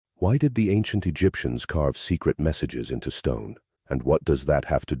Why did the ancient Egyptians carve secret messages into stone? And what does that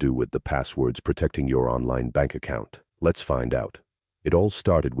have to do with the passwords protecting your online bank account? Let's find out. It all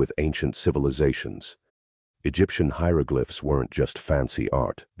started with ancient civilizations. Egyptian hieroglyphs weren't just fancy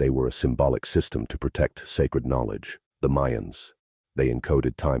art, they were a symbolic system to protect sacred knowledge. The Mayans, they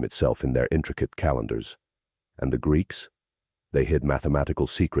encoded time itself in their intricate calendars. And the Greeks? They hid mathematical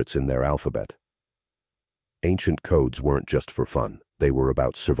secrets in their alphabet. Ancient codes weren't just for fun, they were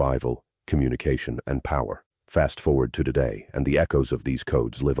about survival, communication, and power. Fast forward to today, and the echoes of these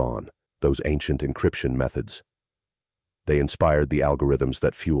codes live on, those ancient encryption methods. They inspired the algorithms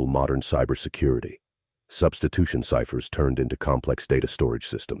that fuel modern cybersecurity. Substitution ciphers turned into complex data storage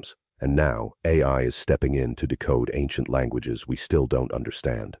systems. And now, AI is stepping in to decode ancient languages we still don't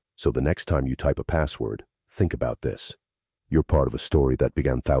understand. So the next time you type a password, think about this. You're part of a story that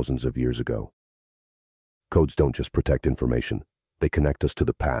began thousands of years ago. Codes don't just protect information, they connect us to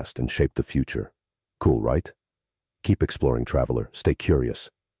the past and shape the future. Cool, right? Keep exploring, traveler. Stay curious.